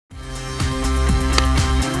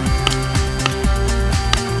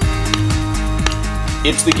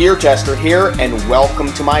It's TheGearTester here, and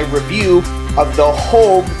welcome to my review of the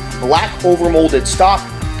Hogue Black Overmolded stock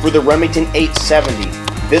for the Remington 870.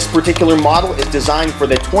 This particular model is designed for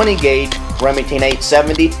the 20 gauge Remington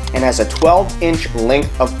 870 and has a 12-inch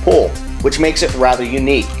length of pull, which makes it rather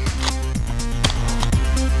unique.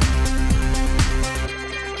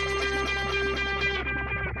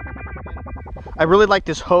 I really like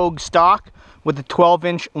this Hogue stock with the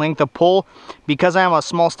 12-inch length of pull. Because I am a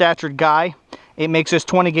small statured guy, it makes this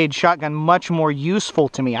 20 gauge shotgun much more useful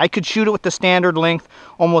to me. I could shoot it with the standard length,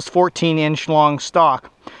 almost 14-inch long stock.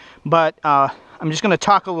 But I'm just going to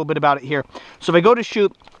talk a little bit about it here. So if I go to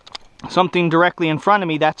shoot something directly in front of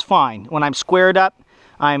me, that's fine. When I'm squared up,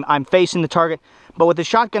 I'm facing the target. But with the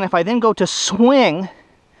shotgun, if I then go to swing,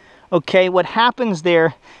 okay, what happens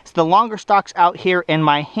there is the longer stock's out here and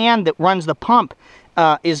my hand that runs the pump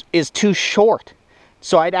is too short.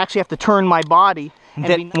 So I'd actually have to turn my body.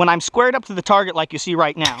 And when I'm squared up to the target like you see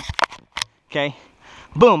right now, okay,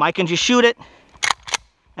 boom, I can just shoot it,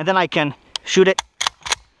 and then I can shoot it,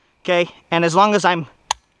 okay, and as long as I'm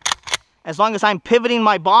pivoting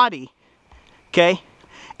my body, okay,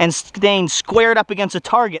 and staying squared up against a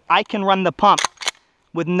target, I can run the pump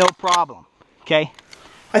with no problem, okay.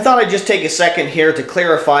 I thought I'd just take a second here to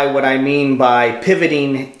clarify what I mean by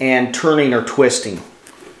pivoting and turning or twisting.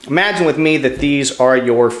 Imagine with me that these are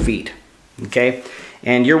your feet, okay?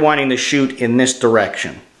 And you're wanting to shoot in this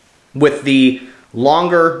direction. With the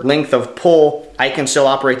longer length of pull, I can still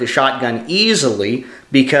operate the shotgun easily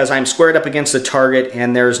because I'm squared up against the target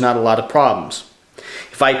and there's not a lot of problems.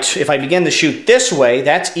 If I begin to shoot this way,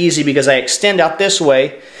 that's easy because I extend out this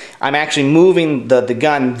way. I'm actually moving the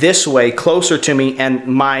gun this way closer to me, and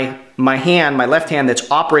my left hand that's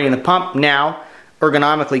operating the pump now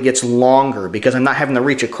ergonomically gets longer because I'm not having to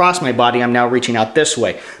reach across my body. I'm now reaching out this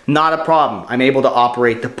way. Not a problem. I'm able to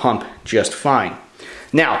operate the pump just fine.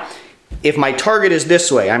 Now, if my target is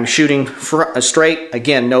this way, I'm shooting straight,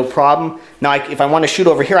 again, no problem. Now, if I want to shoot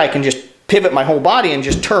over here, I can just pivot my whole body and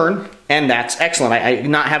just turn, and that's excellent.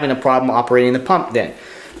 I'm not having a problem operating the pump then.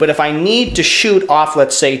 But if I need to shoot off,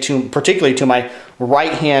 let's say, particularly to my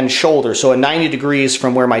right hand shoulder, so at 90 degrees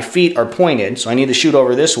from where my feet are pointed, so I need to shoot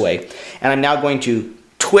over this way, and I'm now going to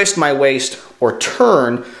twist my waist or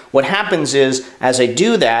turn, what happens is, as I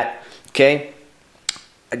do that, okay,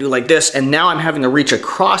 I do like this, and now I'm having to reach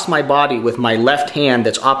across my body with my left hand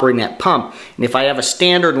that's operating that pump. And if I have a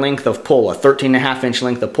standard length of pull, a 13.5-inch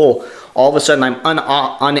length of pull, all of a sudden I'm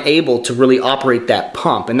unable to really operate that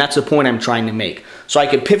pump, and that's the point I'm trying to make. So I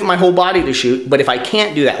could pivot my whole body to shoot, but if I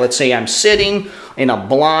can't do that, let's say I'm sitting in a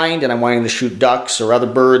blind and I'm wanting to shoot ducks or other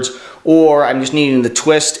birds, or I'm just needing to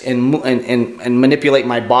twist and manipulate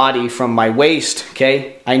my body from my waist,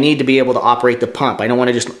 okay, I need to be able to operate the pump. I don't want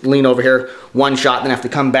to just lean over here, one shot, then have to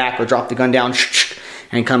come back or drop the gun down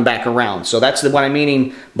and come back around. So that's what I'm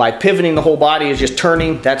meaning by pivoting the whole body is just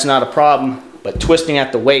turning. That's not a problem, but twisting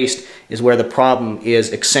at the waist is where the problem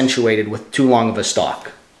is accentuated with too long of a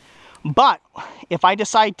stock. But if I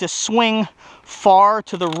decide to swing far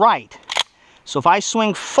to the right, so if I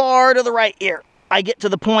swing far to the right here, I get to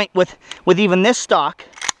the point with even this stock,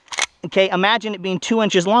 okay, imagine it being 2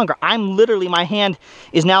 inches longer. I'm literally, my hand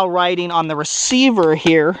is now riding on the receiver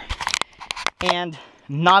here and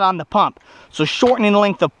not on the pump. So shortening the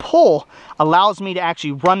length of pull allows me to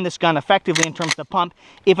actually run this gun effectively in terms of the pump,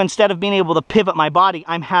 if instead of being able to pivot my body,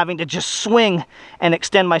 I'm having to just swing and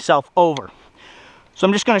extend myself over. So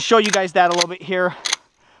I'm just going to show you guys that a little bit here,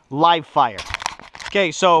 live fire.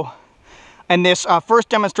 Okay, so in this first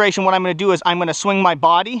demonstration, what I'm going to do is I'm going to swing my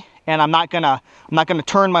body, and I'm not going to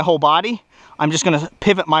turn my whole body. I'm just going to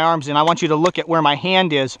pivot my arms in. I want you to look at where my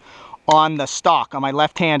hand is on the stock. On my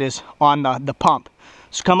left hand is on the pump.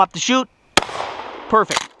 So come up to shoot.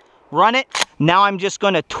 Perfect. Run it. Now I'm just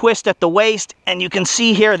going to twist at the waist, and you can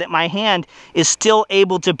see here that my hand is still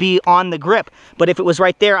able to be on the grip. But if it was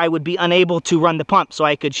right there, I would be unable to run the pump. So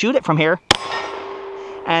I could shoot it from here,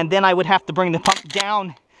 and then I would have to bring the pump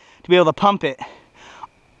down to be able to pump it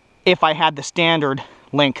if I had the standard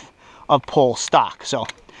length of pull stock. So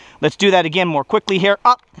let's do that again more quickly here.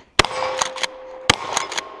 Up.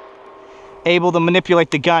 Able to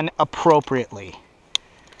manipulate the gun appropriately.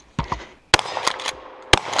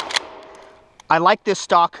 I like this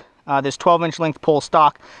stock, this 12-inch length pull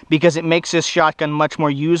stock, because it makes this shotgun much more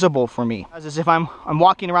usable for me. As if I'm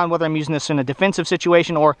walking around, whether I'm using this in a defensive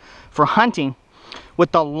situation or for hunting,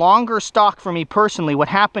 with the longer stock for me personally, what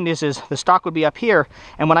happened is the stock would be up here,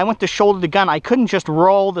 and when I went to shoulder the gun, I couldn't just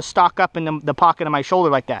roll the stock up in the pocket of my shoulder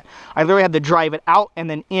like that. I literally had to drive it out and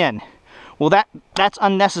then in. Well, that's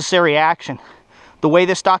unnecessary action. The way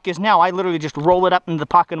this stock is now, I literally just roll it up into the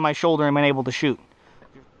pocket of my shoulder and I'm able to shoot.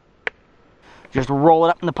 just roll it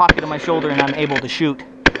up in the pocket of my shoulder and I'm able to shoot.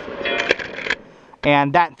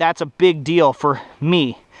 And that's a big deal for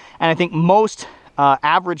me. And I think most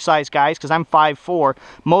average size guys, because I'm 5'4",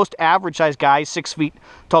 most average size guys, 6 feet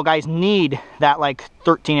tall guys, need that like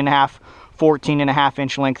 13.5, 14.5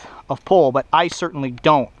 inch length of pole, but I certainly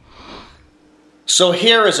don't. So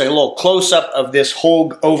here is a little close-up of this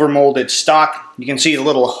Hogue Overmolded stock. You can see the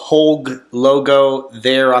little Hogue logo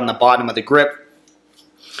there on the bottom of the grip.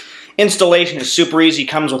 Installation is super easy,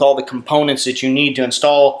 comes with all the components that you need to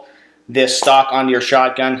install this stock onto your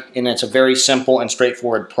shotgun, and it's a very simple and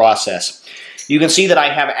straightforward process. You can see that I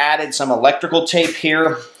have added some electrical tape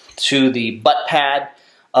here to the butt pad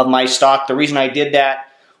of my stock. The reason I did that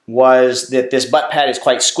was that this butt pad is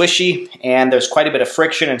quite squishy and there's quite a bit of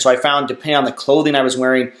friction, and so I found, depending on the clothing I was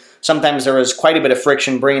wearing, sometimes there was quite a bit of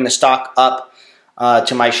friction bringing the stock up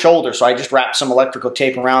to my shoulder, so I just wrapped some electrical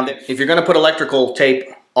tape around it. If you're going to put electrical tape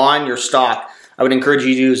on your stock, I would encourage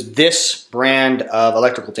you to use this brand of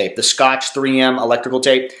electrical tape, the Scotch 3M electrical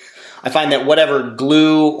tape. I find that whatever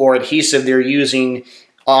glue or adhesive they're using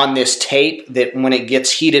on this tape, that when it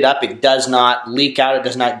gets heated up, it does not leak out, it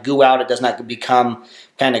does not goo out, it does not become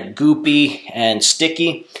kind of goopy and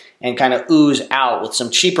sticky and kind of ooze out. With some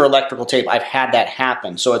cheaper electrical tape, I've had that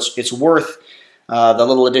happen. So it's worth the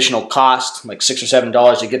little additional cost, like $6 or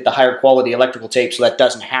 $7, to get the higher quality electrical tape so that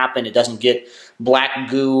doesn't happen. It doesn't get black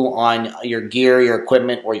goo on your gear, your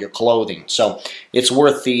equipment, or your clothing. So it's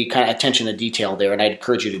worth the kind of attention to detail there, and I'd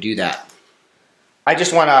encourage you to do that. I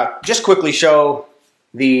just want to quickly show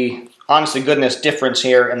the honest to goodness difference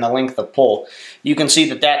here in the length of pull. You can see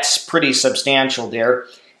that that's pretty substantial there,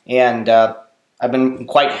 and I've been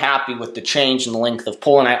quite happy with the change in the length of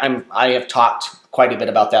pull, and I have talked quite a bit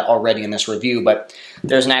about that already in this review, but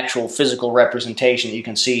there's an actual physical representation that you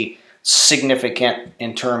can see significant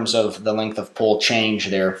in terms of the length of pull change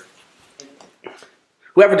there.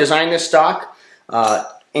 Whoever designed this stock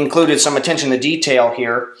included some attention to detail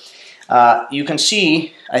here. You can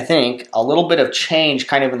see, I think, a little bit of change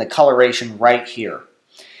kind of in the coloration right here.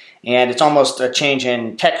 And it's almost a change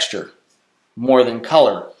in texture more than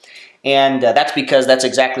color. And that's because that's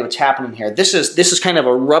exactly what's happening here. This is kind of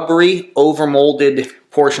a rubbery, overmolded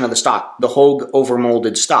portion of the stock, the Hogue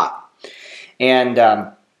Overmolded stock. And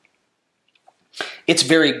it's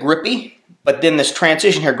very grippy, but then this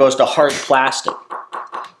transition here goes to hard plastic,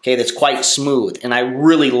 okay, that's quite smooth. And I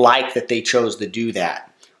really like that they chose to do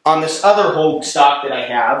that. On this other Hogue stock that I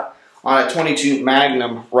have, on a .22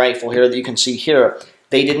 Magnum rifle here that you can see here,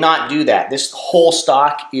 they did not do that. This whole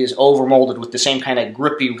stock is overmolded with the same kind of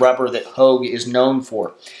grippy rubber that Hogue is known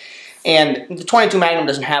for. And the .22 Magnum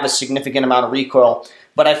doesn't have a significant amount of recoil,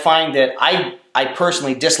 but I find that I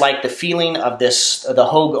personally dislike the feeling of this, the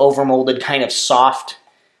Hogue Overmolded kind of soft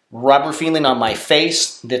rubber feeling on my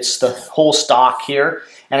face. That's the whole stock here,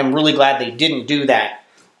 and I'm really glad they didn't do that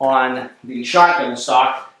on the shotgun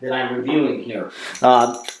stock that I'm reviewing here.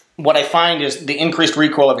 What I find is the increased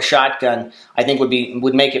recoil of a shotgun, I think,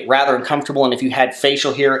 would make it rather uncomfortable, and if you had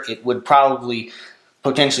facial here, it would probably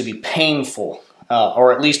potentially be painful,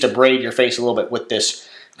 or at least abrade your face a little bit with this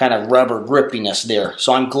kind of rubber grippiness there.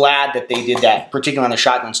 So I'm glad that they did that, particularly on the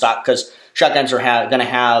shotgun stock, because shotguns are going to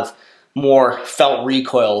have more felt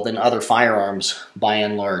recoil than other firearms by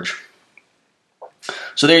and large.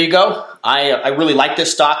 So there you go. I really like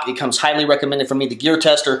this stock. It comes highly recommended from me,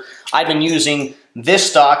 TheGearTester. I've been using this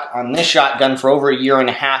stock on this shotgun for over 1.5 years and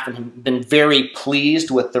have been very pleased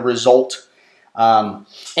with the result.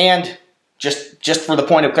 And just for the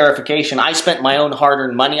point of clarification, I spent my own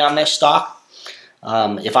hard-earned money on this stock.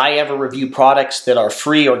 If I ever review products that are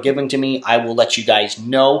free or given to me, I will let you guys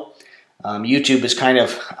know. YouTube is kind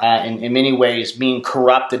of, in many ways, being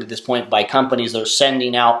corrupted at this point by companies that are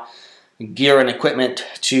sending out gear and equipment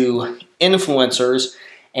to influencers,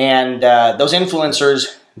 and those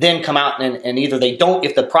influencers then come out and either they don't,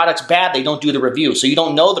 if the product's bad, they don't do the review, so you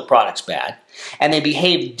don't know the product's bad, and they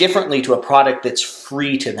behave differently to a product that's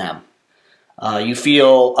free to them. You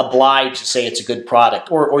feel obliged to say it's a good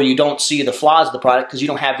product, or you don't see the flaws of the product because you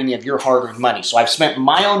don't have any of your hard-earned money. So I've spent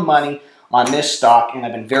my own money on this stock, and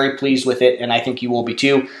I've been very pleased with it, and I think you will be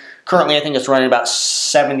too. Currently, I think it's running about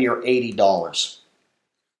 $70 or $80.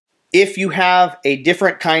 If you have a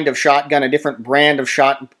different kind of shotgun, a different brand of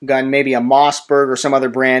shotgun, maybe a Mossberg or some other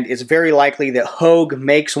brand, it's very likely that Hogue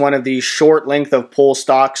makes one of these short length of pull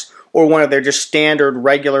stocks or one of their just standard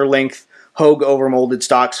regular length Hogue Overmolded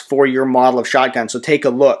stocks for your model of shotgun, so take a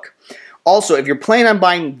look. Also, if you're planning on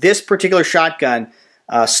buying this particular shotgun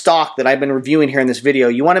stock that I've been reviewing here in this video,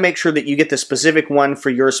 you want to make sure that you get the specific one for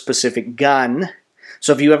your specific gun,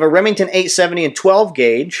 So if you have a Remington 870 and 12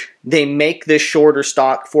 gauge, they make this shorter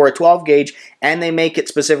stock for a 12 gauge, and they make it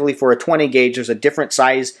specifically for a 20 gauge. There's a different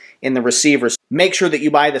size in the receivers. Make sure that you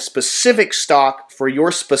buy the specific stock for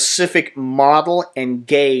your specific model and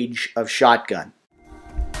gauge of shotgun.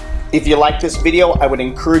 If you like this video, I would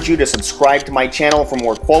encourage you to subscribe to my channel for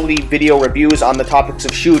more quality video reviews on the topics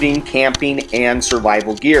of shooting, camping, and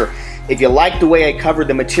survival gear. If you like the way I covered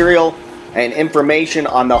the material and information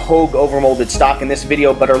on the Hogue Overmolded stock in this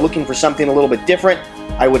video, but are looking for something a little bit different,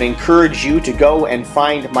 I would encourage you to go and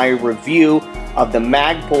find my review of the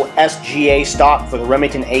Magpul SGA stock for the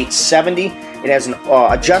Remington 870. It has an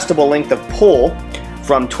adjustable length of pull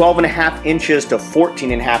from 12.5 inches to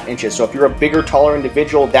 14.5 inches. So if you're a bigger, taller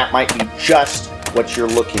individual, that might be just what you're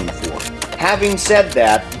looking for. Having said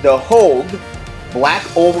that, the Hogue Black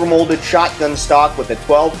Overmolded shotgun stock with a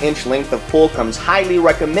 12-inch length of pull comes highly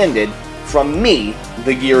recommended from me,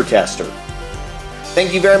 the Gear Tester.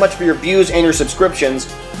 Thank you very much for your views and your subscriptions.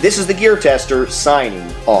 This is the Gear Tester signing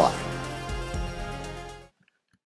off.